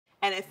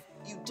And if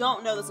you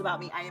don't know this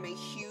about me, I am a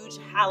huge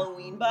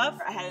Halloween buff.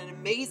 I had an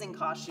amazing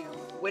costume,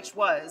 which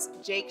was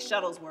Jake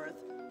Shuttlesworth,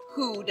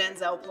 who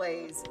Denzel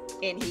plays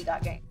in He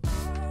Got Game.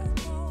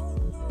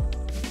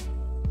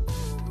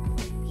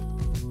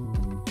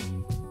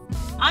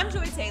 I'm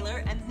Joy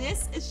Taylor, and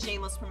this is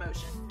Shameless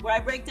Promotion, where I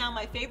break down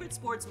my favorite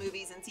sports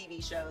movies and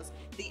TV shows,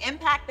 the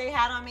impact they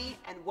had on me,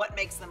 and what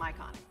makes them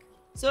iconic.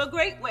 So a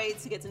great way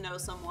to get to know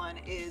someone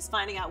is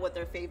finding out what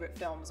their favorite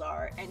films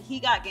are, and He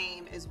Got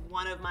Game is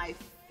one of my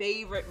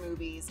favorite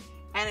movies,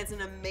 and it's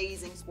an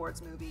amazing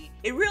sports movie.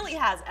 It really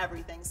has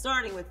everything,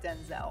 starting with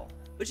Denzel,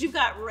 but you've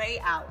got Ray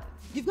Allen,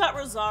 you've got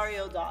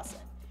Rosario Dawson.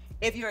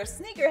 If you're a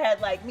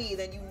sneakerhead like me,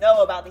 then you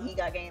know about the He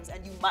Got Games,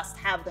 and you must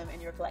have them in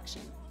your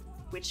collection,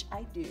 which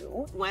I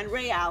do. When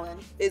Ray Allen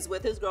is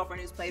with his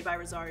girlfriend, who's played by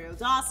Rosario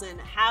Dawson,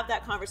 have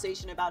that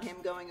conversation about him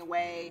going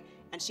away,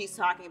 and she's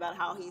talking about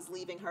how he's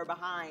leaving her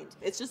behind.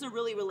 It's just a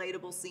really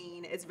relatable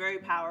scene. It's very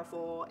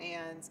powerful,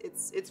 and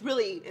it's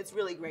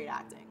really great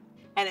acting.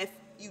 And if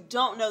you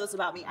don't know this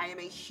about me, I am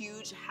a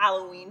huge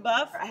Halloween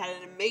buff. I had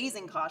an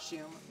amazing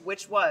costume,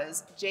 which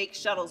was Jake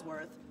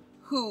Shuttlesworth,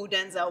 who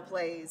Denzel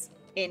plays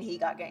in He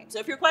Got Game. So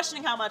if you're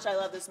questioning how much I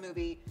love this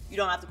movie, you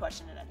don't have to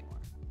question it anymore.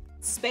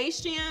 Space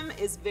Jam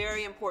is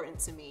very important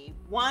to me.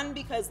 One,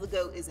 because the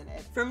GOAT is in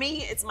it. For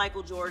me, it's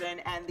Michael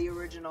Jordan and the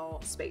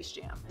original Space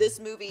Jam.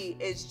 This movie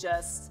is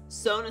just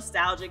so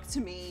nostalgic to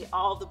me.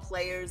 All the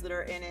players that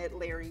are in it,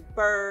 Larry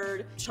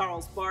Bird,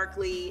 Charles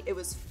Barkley, it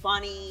was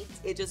funny.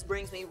 It just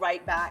brings me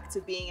right back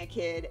to being a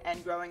kid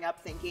and growing up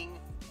thinking,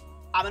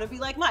 I'm gonna be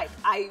like Mike.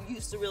 I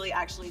used to really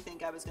actually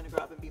think I was gonna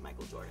grow up and be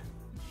Michael Jordan.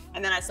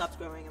 And then I stopped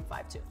growing and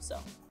 5'2", so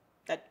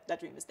that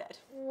dream is dead.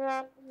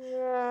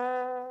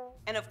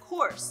 And of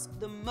course,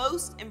 the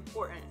most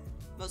important,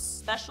 most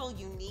special,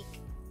 unique,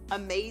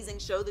 amazing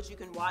show that you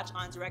can watch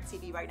on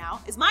DIRECTV right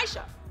now is my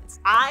show.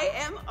 I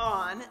am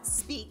on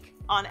Speak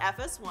on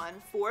FS1,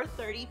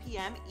 4:30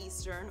 p.m.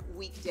 Eastern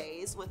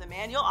weekdays with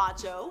Emmanuel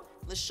Acho,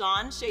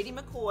 LaShawn Shady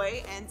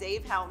McCoy, and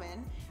Dave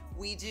Hellman.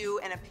 We do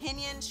an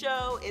opinion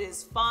show. It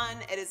is fun.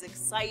 It is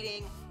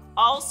exciting.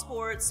 All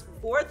sports,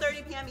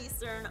 4:30 p.m.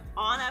 Eastern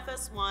on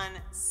FS1.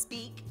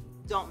 Speak.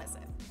 Don't miss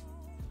it.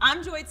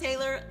 I'm Joy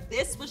Taylor.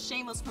 This was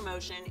Shameless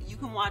Promotion. You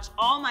can watch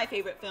all my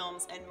favorite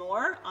films and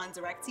more on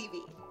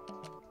DIRECTV.